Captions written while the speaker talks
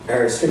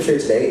Our scripture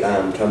today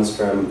comes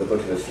from the book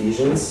of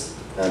Ephesians,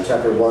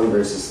 chapter 1,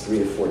 verses 3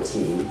 to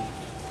 14.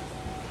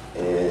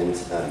 And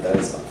that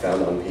is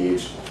found on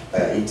page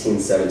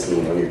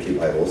 1817 on your pew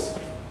Bibles.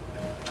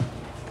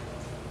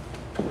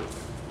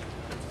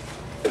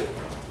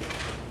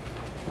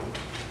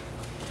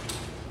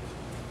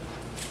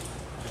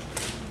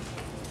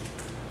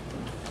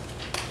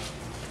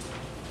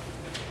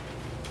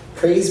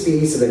 Praise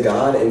be to the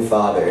God and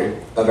Father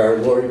of our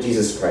Lord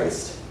Jesus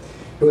Christ,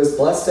 who has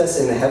blessed us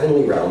in the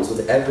heavenly realms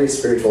with every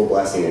spiritual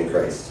blessing in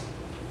Christ.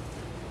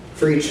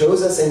 For he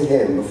chose us in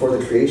him before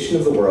the creation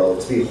of the world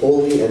to be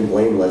holy and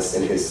blameless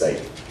in his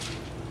sight.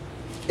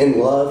 In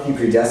love, he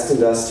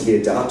predestined us to be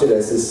adopted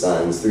as his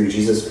sons through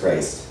Jesus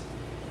Christ,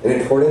 in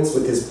accordance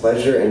with his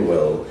pleasure and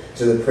will,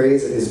 to the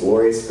praise of his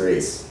glorious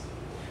grace,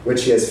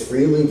 which he has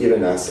freely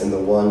given us in the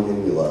one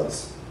whom he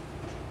loves.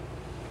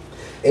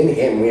 In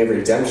him we have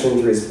redemption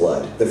through his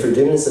blood, the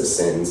forgiveness of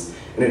sins,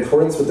 in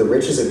accordance with the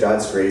riches of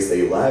God's grace that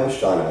he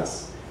lavished on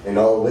us in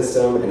all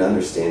wisdom and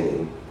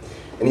understanding.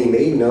 And he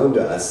made known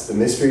to us the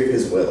mystery of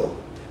his will,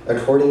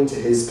 according to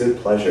his good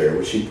pleasure,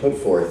 which he put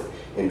forth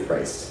in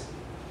Christ,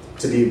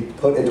 to be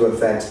put into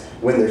effect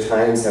when their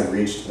times have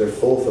reached their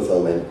full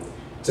fulfillment,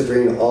 to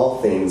bring all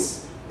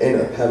things in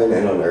heaven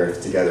and on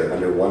earth together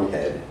under one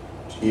head,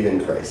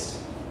 even Christ.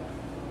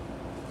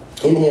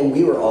 In him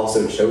we were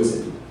also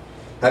chosen,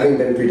 having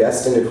been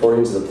predestined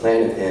according to the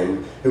plan of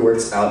him who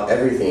works out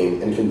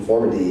everything in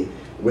conformity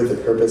with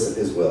the purpose of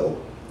his will,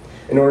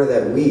 in order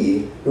that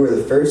we, who are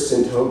the first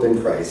in hope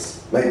in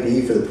Christ, might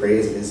be for the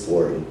praise of his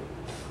glory.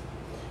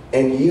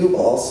 And you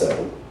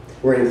also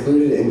were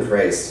included in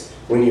Christ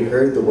when you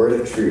heard the word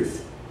of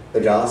truth, the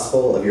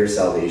gospel of your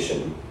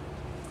salvation.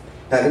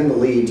 Having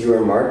believed, you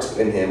are marked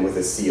in him with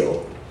a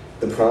seal,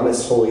 the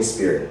promised Holy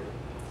Spirit,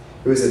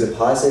 who is a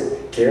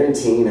deposit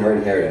guaranteeing our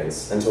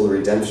inheritance until the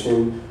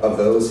redemption of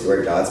those who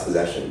are God's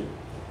possession,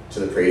 to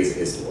the praise of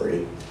his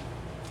glory.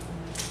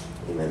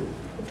 Amen.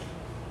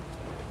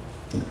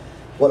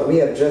 What we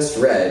have just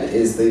read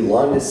is the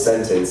longest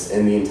sentence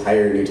in the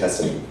entire New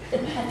Testament.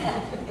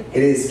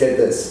 It is, get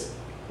this,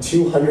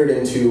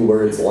 202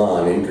 words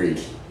long in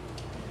Greek.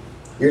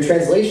 Your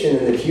translation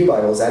in the Pew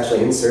Bible is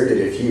actually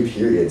inserted a few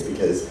periods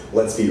because,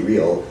 let's be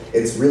real,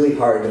 it's really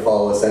hard to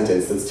follow a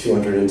sentence that's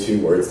 202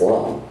 words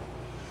long.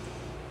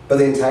 But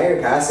the entire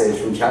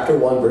passage from chapter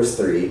 1, verse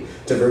 3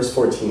 to verse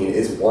 14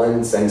 is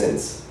one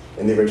sentence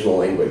in the original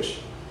language.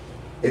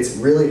 It's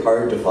really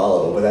hard to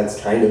follow, but that's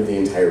kind of the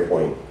entire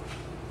point.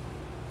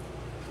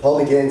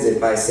 Paul begins it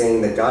by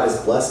saying that God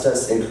has blessed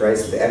us in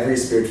Christ with every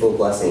spiritual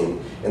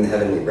blessing in the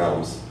heavenly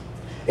realms.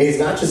 And he's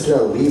not just going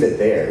to leave it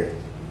there.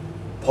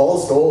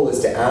 Paul's goal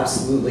is to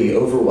absolutely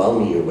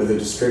overwhelm you with a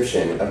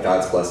description of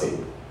God's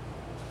blessing.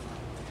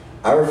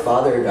 Our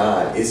Father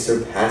God is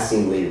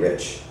surpassingly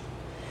rich.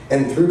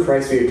 And through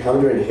Christ we have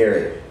come to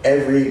inherit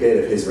every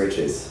bit of his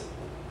riches.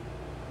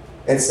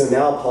 And so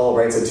now Paul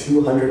writes a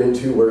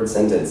 202-word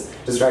sentence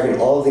describing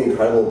all of the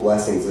incredible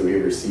blessings that we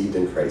have received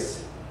in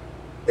Christ.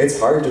 It's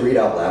hard to read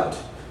out loud.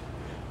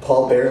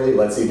 Paul barely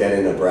lets you get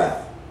in a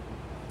breath.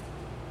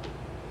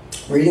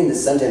 Reading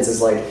this sentence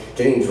is like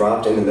getting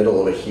dropped in the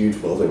middle of a huge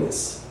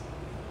wilderness.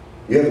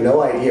 You have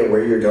no idea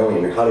where you're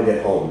going or how to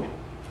get home.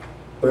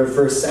 But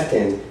for a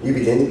second, you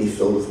begin to be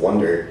filled with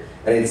wonder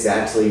at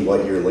exactly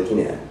what you're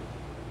looking at,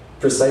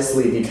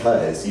 precisely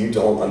because you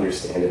don't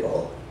understand it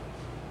all.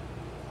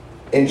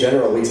 In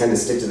general, we tend to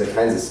stick to the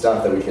kinds of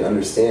stuff that we can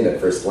understand at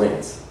first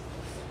glance.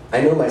 I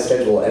know my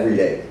schedule every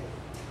day.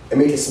 I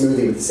make a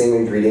smoothie with the same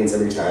ingredients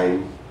every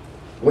time.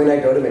 When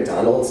I go to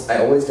McDonald's, I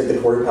always get the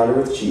quarter pounder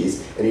with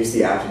cheese and use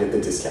the app to get the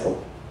discount.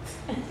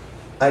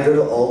 I go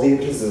to Aldi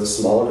because it's a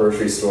small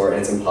grocery store and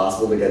it's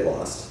impossible to get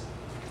lost.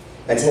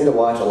 I tend to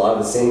watch a lot of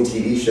the same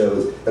TV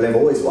shows that I've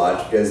always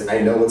watched because I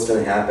know what's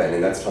going to happen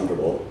and that's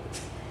comfortable.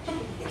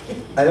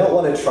 I don't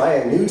want to try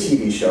a new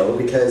TV show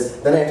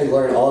because then I have to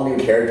learn all new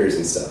characters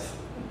and stuff.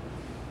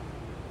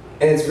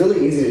 And it's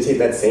really easy to take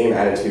that same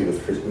attitude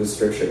with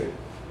Scripture.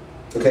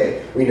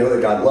 Okay, we know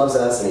that God loves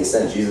us and he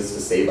sent Jesus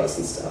to save us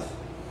and stuff.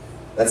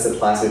 That's the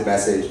placid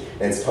message,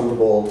 and it's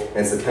comfortable, and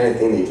it's the kind of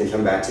thing that you can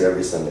come back to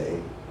every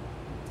Sunday.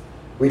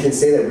 We can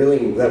say that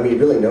we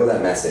really know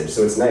that message,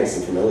 so it's nice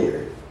and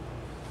familiar.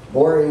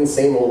 Boring,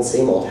 same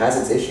old has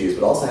its issues,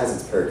 but also has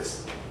its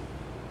perks.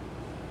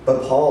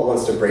 But Paul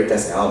wants to break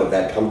us out of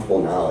that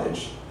comfortable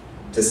knowledge,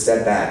 to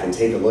step back and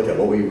take a look at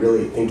what we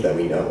really think that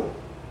we know.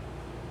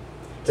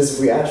 Because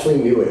if we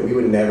actually knew it, we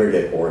would never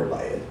get bored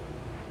by it.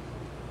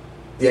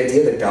 The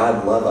idea that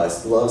God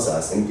loves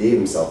us and gave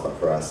himself up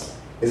for us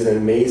is an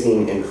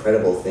amazing,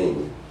 incredible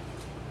thing.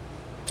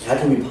 How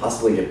can we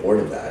possibly get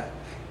bored of that?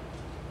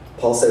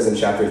 Paul says in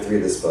chapter 3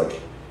 of this book,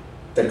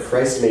 that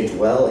Christ may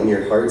dwell in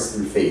your hearts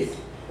through faith,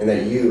 and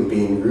that you,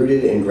 being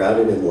rooted and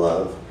grounded in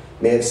love,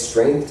 may have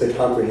strength to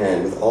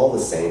comprehend with all the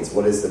saints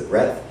what is the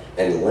breadth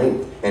and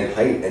length and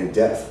height and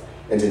depth,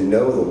 and to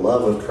know the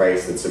love of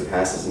Christ that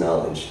surpasses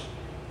knowledge,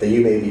 that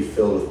you may be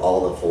filled with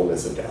all the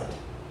fullness of God.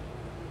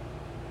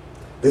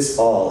 This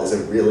all is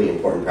a really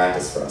important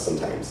practice for us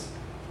sometimes.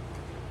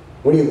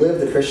 When you live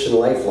the Christian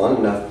life long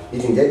enough,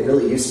 you can get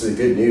really used to the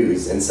good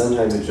news, and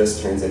sometimes it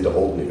just turns into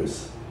old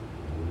news.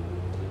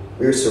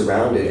 We are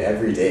surrounded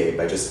every day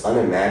by just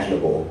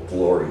unimaginable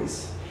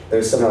glories that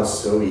are somehow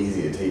so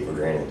easy to take for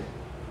granted.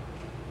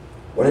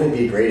 Wouldn't it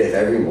be great if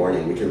every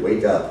morning we could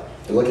wake up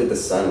and look at the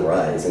sun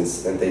rise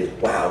and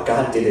think, wow,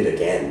 God did it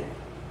again.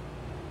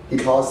 He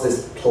caused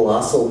this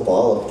colossal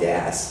ball of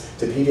gas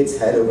to peek its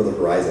head over the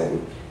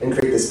horizon and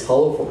create this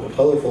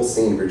colorful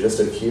scene for just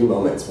a few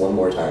moments one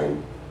more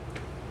time.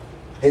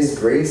 His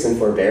grace and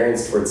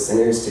forbearance towards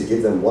sinners to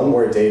give them one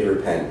more day to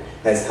repent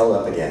has held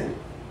up again.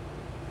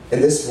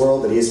 And this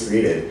world that he has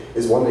created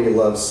is one that he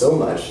loves so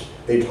much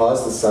that he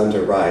caused the sun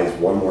to rise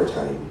one more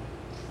time.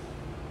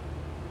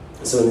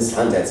 So in this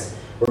context,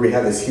 where we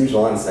have this huge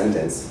long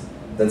sentence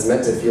that's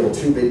meant to feel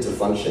too big to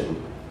function,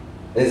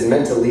 and is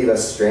meant to leave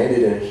us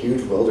stranded in a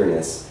huge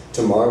wilderness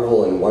to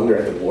marvel and wonder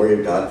at the glory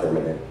of God for a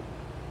minute,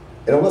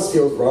 it almost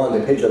feels wrong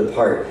to pick it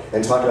apart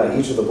and talk about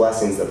each of the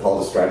blessings that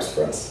Paul describes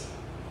for us.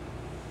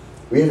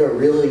 We have a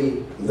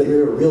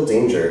real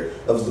danger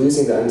of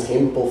losing the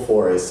untamable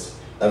forest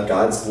of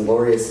God's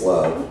glorious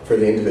love for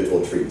the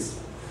individual trees.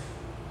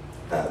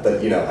 But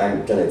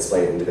I'm going to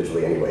explain it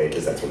individually anyway,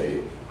 because that's what I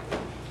do.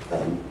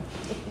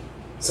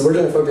 So we're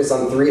going to focus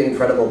on 3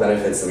 incredible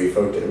benefits that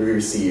we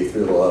receive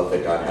through the love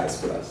that God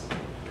has for us.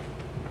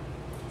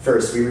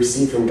 First, we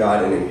receive from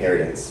God an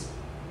inheritance.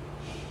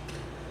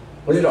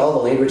 Look at all the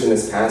language in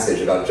this passage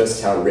about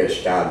just how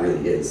rich God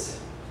really is.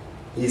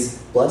 He's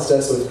blessed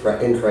us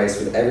in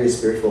Christ with every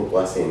spiritual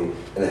blessing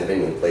in the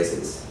heavenly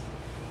places.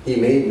 He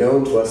made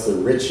known to us the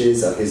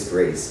riches of his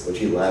grace, which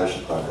he lavished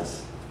upon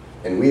us.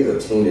 And we have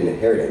obtained an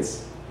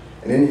inheritance.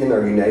 And in him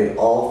are united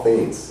all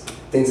things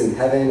in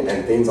heaven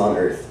and things on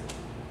earth.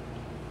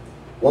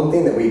 One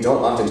thing that we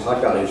don't often talk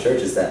about in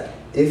church is that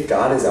if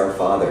God is our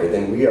Father,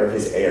 then we are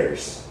his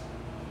heirs.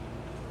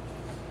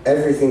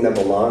 Everything that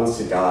belongs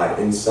to God,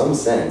 in some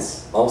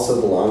sense,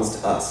 also belongs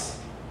to us.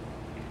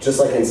 Just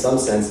like in some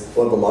sense,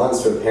 what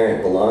belongs to a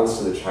parent belongs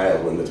to the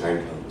child when the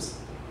time comes.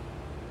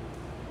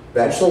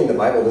 But actually in the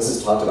Bible, this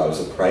is talked about a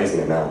surprising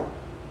amount.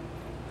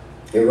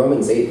 In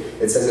Romans 8,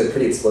 it says it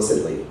pretty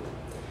explicitly.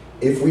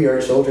 If we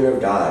are children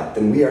of God,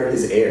 then we are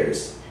his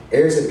heirs,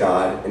 heirs of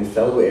God and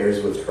fellow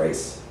heirs with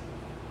Christ.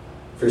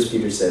 1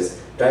 Peter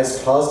says, God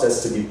has caused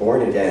us to be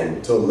born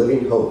again to a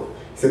living hope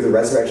through the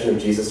resurrection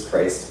of Jesus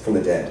Christ from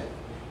the dead,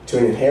 to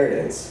an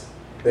inheritance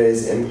that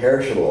is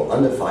imperishable,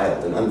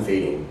 undefiled, and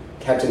unfading,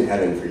 kept in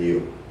heaven for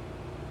you.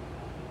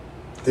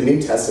 The New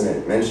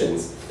Testament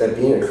mentions that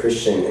being a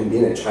Christian and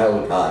being a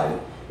child of God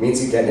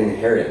means you get an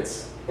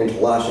inheritance in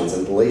Colossians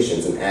and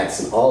Galatians and Acts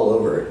and all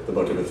over the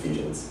book of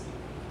Ephesians.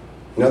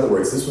 In other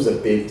words, this was a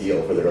big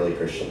deal for the early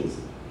Christians.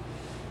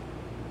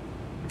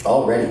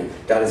 Already,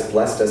 God has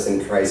blessed us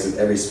in Christ with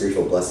every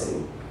spiritual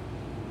blessing.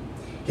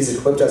 He's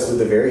equipped us with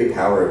the very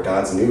power of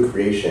God's new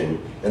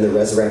creation and the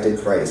resurrected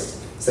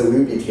Christ so we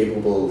would be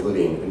capable of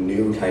living a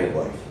new kind of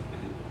life.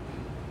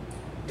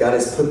 God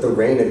has put the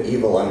reign of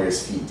evil under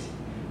his feet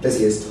because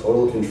he has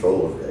total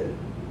control over it.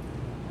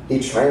 He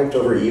triumphed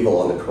over evil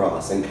on the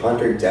cross and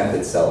conquered death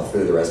itself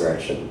through the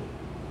resurrection.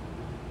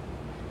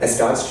 As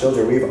God's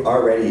children, we've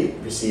already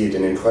received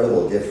an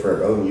incredible gift for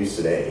our own use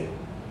today.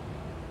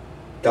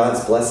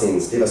 God's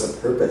blessings give us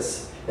a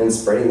purpose in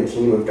spreading the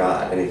kingdom of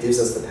God, and it gives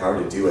us the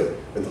power to do it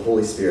with the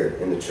Holy Spirit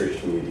in the church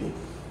community.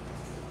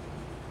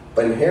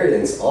 But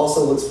inheritance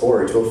also looks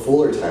forward to a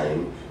fuller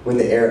time when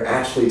the heir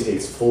actually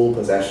takes full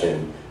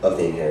possession of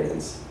the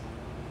inheritance.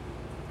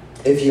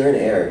 If you're an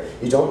heir,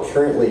 you don't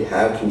currently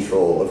have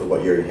control over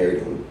what you're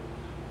inheriting,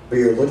 but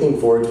you're looking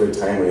forward to a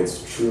time when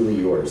it's truly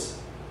yours.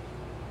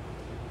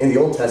 In the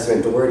Old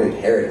Testament, the word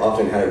inherit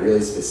often had a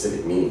really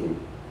specific meaning.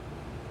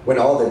 When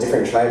all the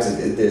different tribes of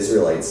the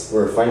Israelites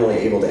were finally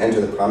able to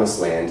enter the Promised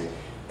Land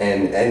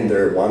and end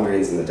their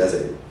wanderings in the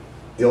desert,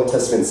 the Old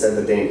Testament said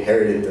that they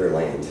inherited their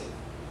land.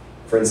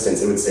 For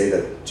instance, it would say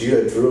that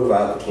Judah drove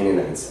out the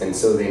Canaanites, and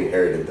so they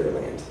inherited their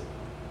land.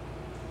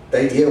 The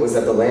idea was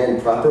that the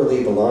land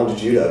properly belonged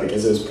to Judah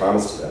because it was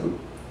promised to them,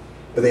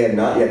 but they had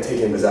not yet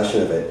taken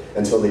possession of it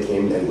until they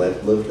came and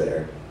lived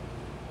there.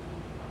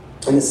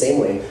 In the same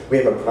way, we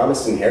have a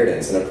promised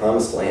inheritance and a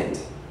promised land.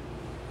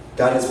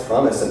 God has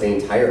promised that the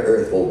entire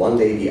earth will one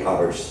day be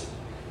ours,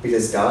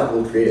 because God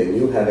will create a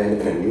new heaven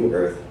and a new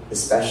earth,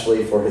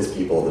 especially for his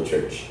people, the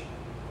church.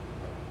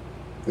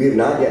 We have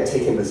not yet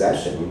taken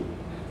possession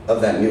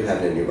of that new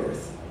heaven and new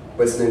earth,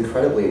 but it's an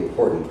incredibly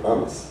important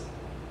promise.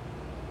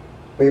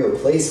 We have a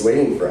place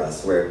waiting for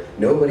us where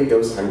nobody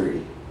goes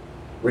hungry,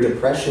 where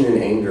depression and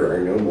anger are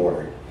no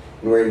more,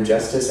 and where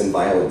injustice and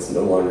violence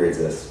no longer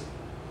exist.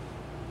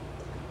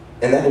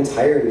 And that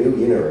entire new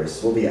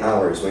universe will be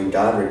ours when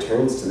God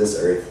returns to this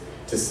earth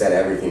to set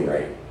everything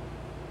right.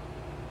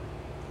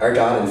 Our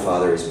God and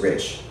Father is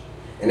rich,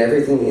 and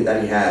everything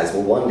that he has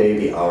will one day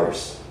be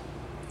ours.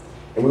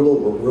 And we will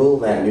rule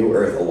that new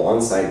earth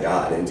alongside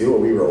God and do what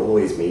we were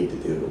always made to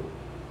do.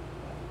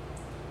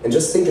 And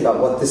just think about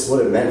what this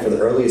would have meant for the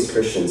earliest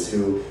Christians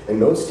who, in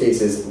most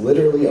cases,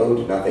 literally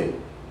owned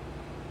nothing.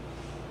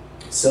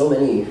 So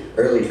many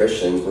early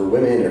Christians were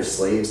women or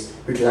slaves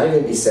who cannot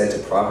even be said to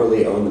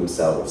properly own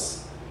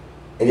themselves.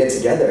 And yet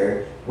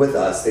together with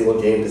us, they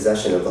will gain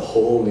possession of the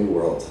whole new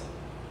world.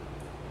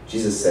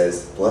 Jesus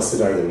says,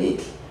 "Blessed are the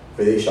meek,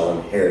 for they shall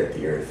inherit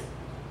the earth."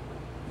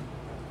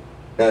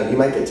 Now, you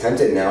might get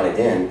tempted now and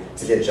again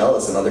to get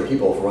jealous of other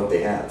people for what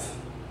they have.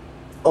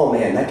 Oh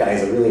man, that guy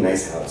has a really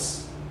nice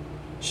house.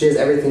 She has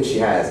everything she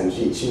has, and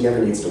she never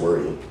needs to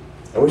worry.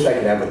 I wish I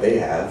could have what they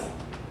have.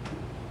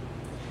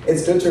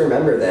 It's good to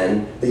remember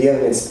then that you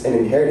have an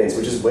inheritance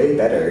which is way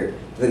better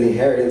than the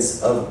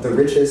inheritance of the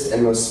richest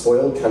and most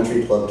spoiled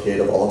country club kid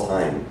of all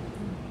time.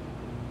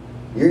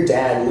 Your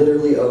dad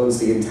literally owns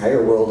the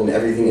entire world and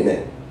everything in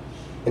it,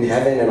 in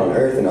heaven and on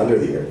earth and under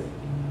the earth.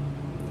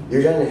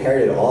 Your dad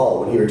inherited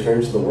all when he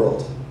returned to the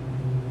world.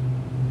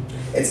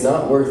 It's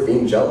not worth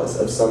being jealous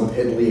of some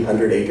piddly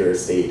 100-acre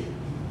estate.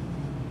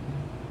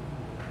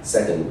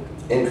 Second,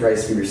 in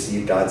Christ we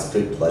receive God's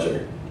good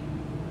pleasure.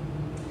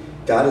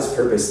 God has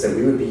purposed that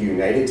we would be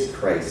united to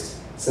Christ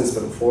since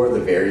before the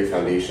very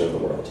foundation of the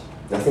world.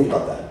 Now think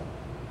about that.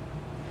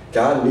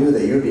 God knew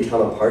that you would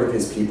become a part of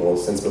his people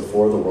since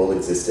before the world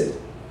existed.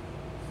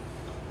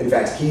 In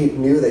fact, he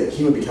knew that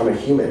he would become a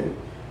human,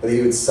 and that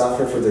he would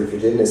suffer for the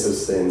forgiveness of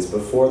sins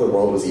before the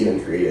world was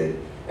even created,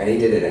 and he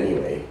did it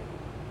anyway.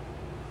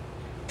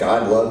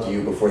 God loved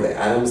you before the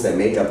atoms that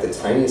make up the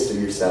tiniest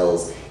of your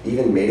cells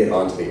even made it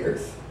onto the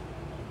earth.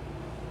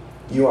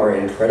 You are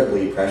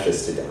incredibly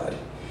precious to God,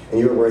 and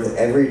you are worth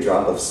every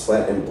drop of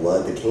sweat and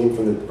blood that came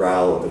from the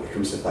brow of the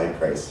crucified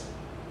Christ.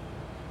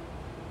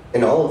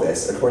 And all of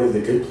this according to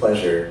the good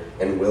pleasure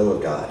and will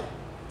of God.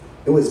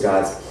 It was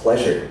God's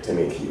pleasure to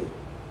make you,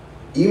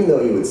 even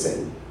though you would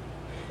sin.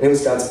 And it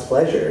was God's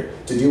pleasure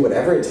to do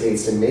whatever it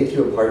takes to make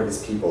you a part of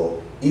his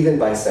people, even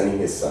by sending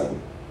his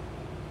son.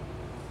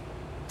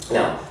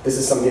 Now, this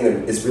is something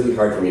that is really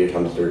hard for me to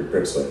come to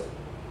grips with.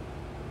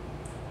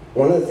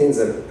 One of the things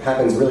that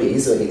happens really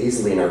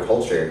easily in our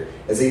culture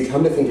is that you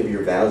come to think of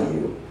your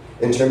value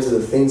in terms of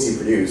the things you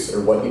produce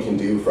or what you can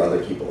do for other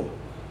people.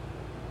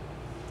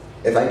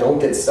 If I don't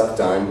get stuff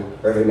done,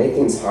 or if I make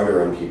things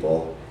harder on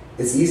people,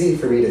 it's easy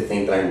for me to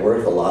think that I'm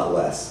worth a lot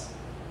less.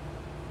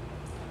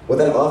 What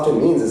that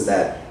often means is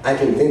that I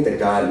can think that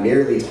God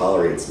merely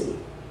tolerates me.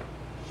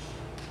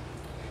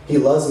 He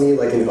loves me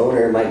like an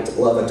owner might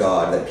love a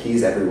dog that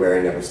pees everywhere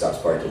and never stops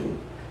barking.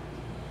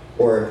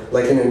 Or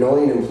like an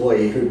annoying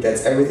employee who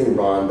gets everything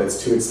wrong but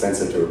it's too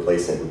expensive to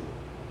replace him.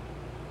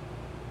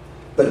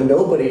 But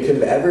nobody could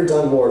have ever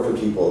done more for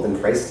people than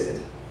Christ did.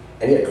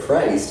 And yet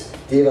Christ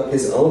gave up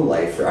his own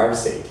life for our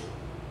sake.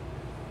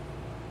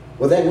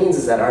 What that means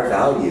is that our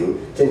value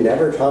can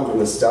never come from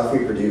the stuff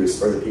we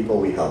produce or the people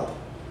we help.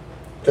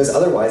 Because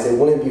otherwise it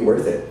wouldn't be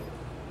worth it.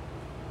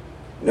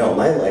 No,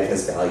 my life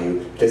has value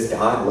because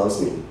God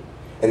loves me,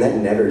 and that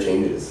never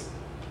changes.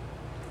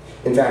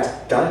 In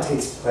fact, God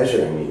takes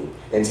pleasure in me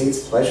and takes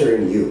pleasure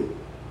in you.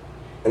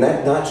 And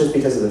that not just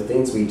because of the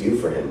things we do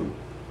for him.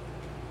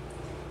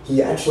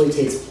 He actually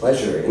takes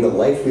pleasure in the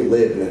life we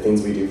live and the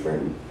things we do for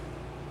him.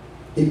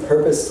 He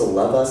purposed to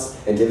love us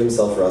and give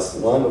himself for us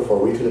long before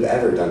we could have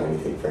ever done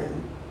anything for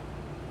him.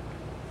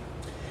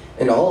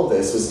 And all of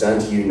this was done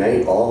to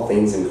unite all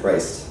things in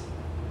Christ.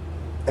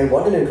 And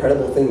what an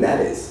incredible thing that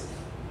is.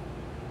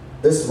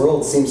 This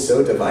world seems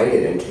so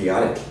divided and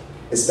chaotic,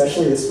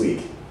 especially this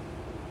week.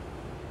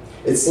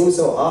 It seems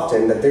so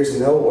often that there's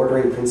no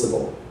ordering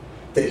principle,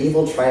 that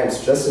evil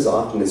triumphs just as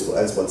often as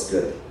what's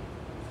good.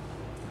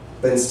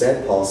 But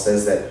instead, Paul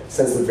says that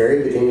since the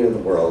very beginning of the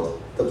world,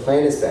 the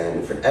plan has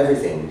been for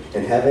everything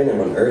in heaven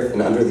and on earth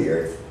and under the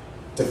earth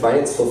to find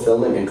its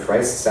fulfillment in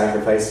Christ's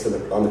sacrifice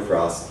on the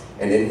cross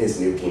and in his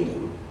new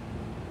kingdom.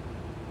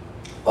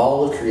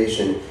 All of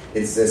creation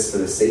exists for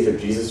the sake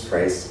of Jesus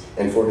Christ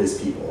and for his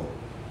people,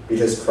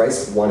 because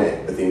Christ won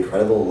it with the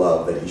incredible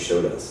love that he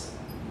showed us.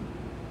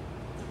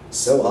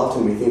 So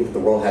often we think that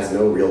the world has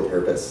no real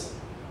purpose.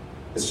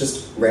 It's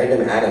just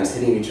random atoms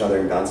hitting each other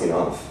and bouncing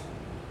off.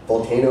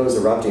 Volcanoes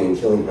erupting and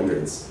killing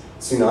hundreds.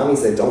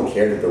 Tsunamis that don't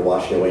care that they're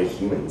washing away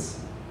humans.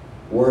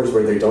 Wars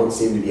where there don't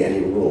seem to be any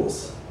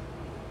rules.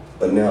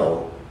 But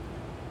no,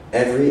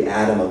 every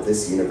atom of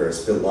this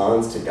universe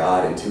belongs to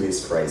God and to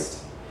his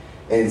Christ,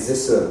 and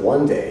exists so that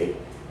one day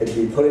it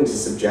can be put into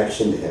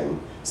subjection to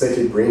him so it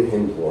could bring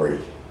him glory.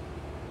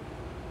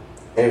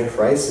 And if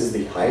Christ is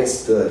the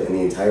highest good in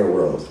the entire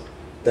world,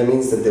 that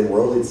means that the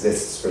world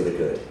exists for the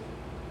good.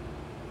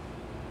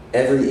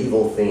 Every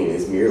evil thing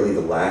is merely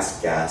the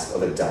last gasp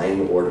of a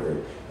dying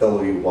order that will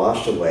be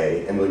washed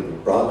away and will be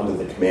brought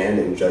under the command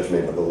and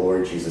judgment of the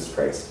Lord Jesus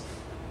Christ.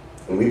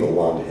 And we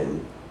belong to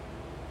him.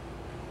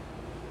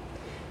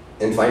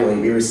 And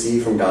finally, we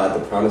receive from God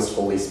the promised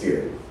Holy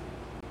Spirit.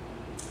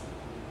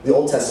 The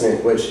Old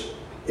Testament, which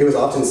it was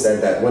often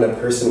said that when a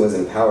person was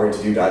empowered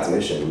to do God's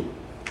mission,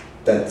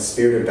 that the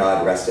Spirit of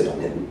God rested on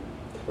him,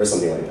 or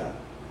something like that.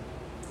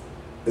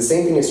 The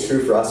same thing is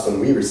true for us when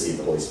we receive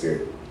the Holy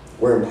Spirit.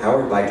 We're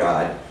empowered by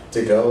God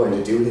to go and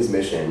to do his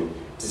mission,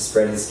 to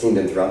spread his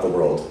kingdom throughout the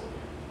world,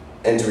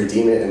 and to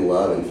redeem it in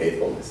love and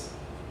faithfulness.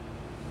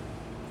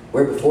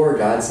 Where before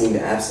God seemed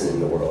absent in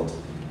the world,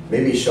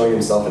 maybe showing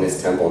himself in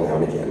his temple now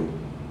and again,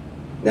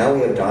 now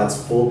we have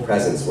God's full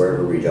presence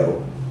wherever we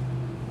go.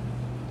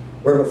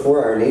 Where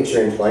before our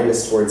nature inclined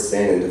us towards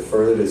sin and to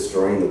further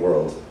destroying the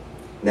world,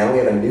 now we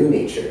have a new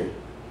nature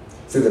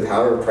through the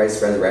power of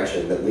Christ's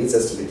resurrection that leads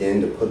us to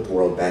begin to put the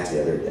world back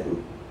together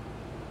again.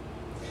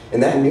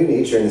 And that new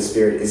nature in the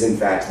Spirit is in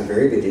fact the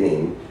very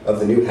beginning of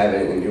the new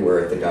heaven and new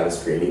earth that God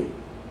is creating.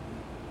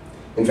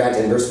 In fact,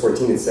 in verse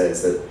 14 it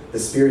says that the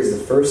Spirit is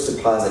the first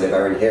deposit of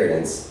our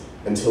inheritance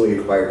until we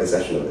acquire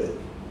possession of it.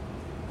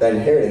 That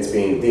inheritance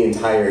being the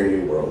entire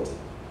new world.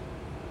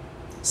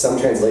 Some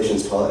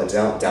translations call it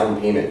a down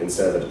payment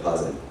instead of a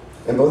deposit.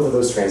 And both of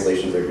those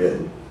translations are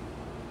good.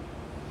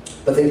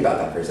 But think about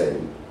that for a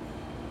second.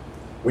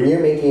 When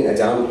you're making a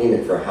down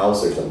payment for a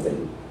house or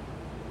something,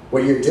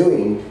 what you're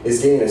doing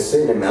is getting a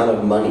certain amount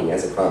of money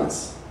as a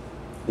promise.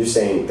 You're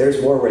saying,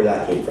 there's more where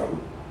that came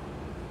from.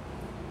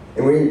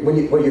 And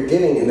what you're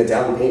giving in the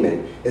down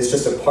payment is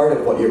just a part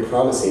of what you're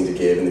promising to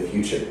give in the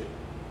future.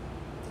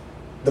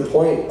 The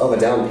point of a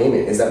down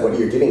payment is that what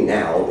you're giving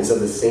now is of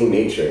the same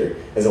nature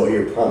as what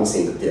you're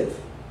promising to give.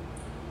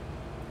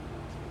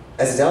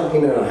 As a down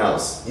payment on a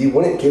house, you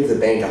wouldn't give the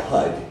bank a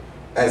hug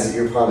as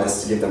your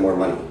promise to give them more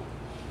money.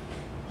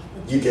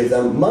 You give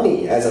them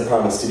money as a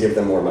promise to give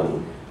them more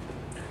money.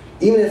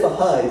 Even if a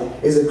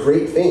hug is a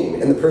great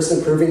thing and the person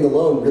approving the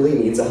loan really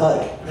needs a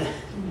hug.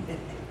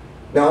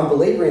 Now I'm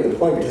belaboring the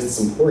point because it's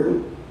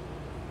important.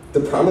 The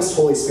promised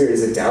Holy Spirit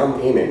is a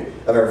down payment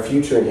of our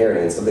future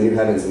inheritance of the new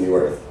heavens and new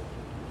earth.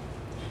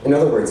 In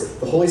other words,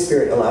 the Holy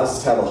Spirit allows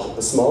us to have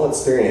a small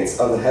experience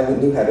of the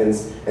new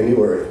heavens and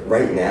new earth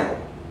right now.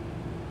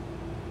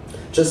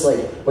 Just like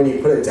when you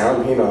put a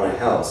down payment on a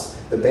house,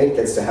 the bank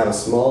gets to have a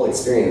small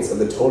experience of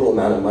the total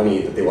amount of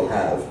money that they will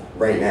have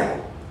right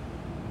now.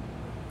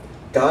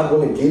 God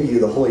wouldn't give you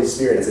the Holy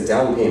Spirit as a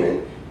down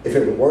payment if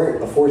it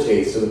weren't a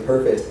foretaste of the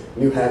perfect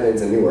new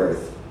heavens and new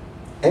earth,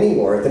 any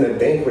more than a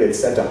bank would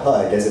accept a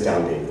hug as a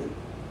down payment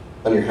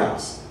on your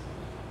house.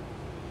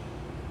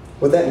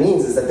 What that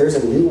means is that there's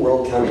a new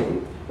world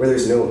coming where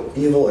there's no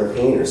evil or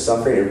pain or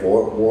suffering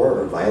or war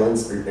or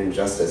violence or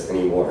injustice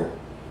anymore.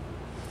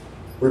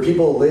 Where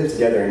people live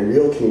together in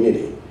real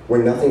community,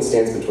 where nothing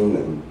stands between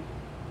them.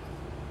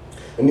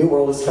 A new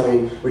world is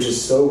coming which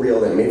is so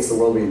real that it makes the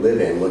world we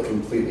live in look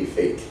completely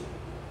fake.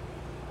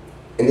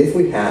 And if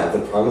we have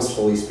the promised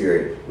Holy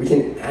Spirit, we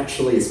can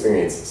actually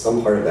experience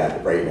some part of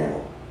that right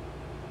now.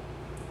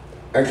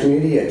 Our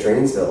community at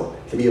Drainsville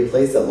can be a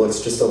place that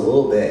looks just a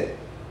little bit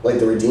like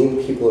the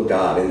redeemed people of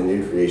God in the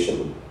new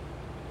creation.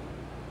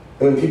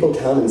 And when people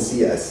come and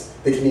see us,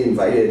 they can be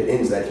invited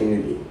into that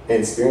community and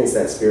experience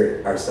that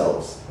Spirit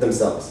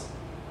themselves.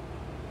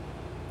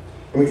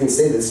 And we can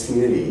say this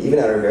community, even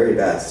at our very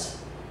best,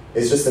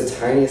 is just the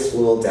tiniest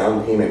little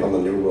down payment on the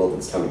new world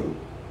that's coming.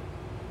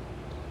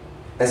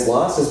 As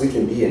lost as we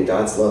can be in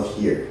God's love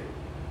here,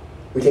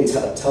 we can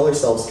tell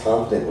ourselves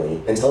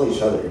confidently and tell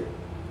each other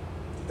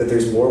that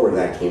there's more where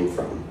that came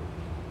from.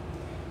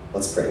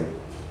 Let's pray.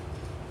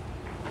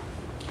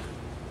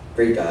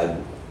 Great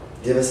God,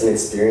 give us an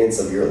experience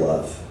of your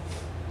love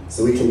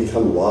so we can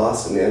become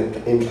lost in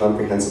the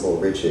incomprehensible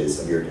riches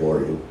of your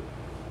glory.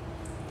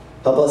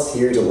 Help us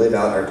here to live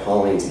out our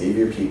calling to give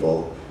your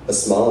people a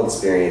small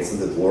experience of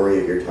the glory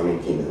of your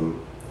coming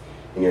kingdom.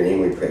 In your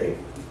name we pray.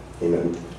 Amen.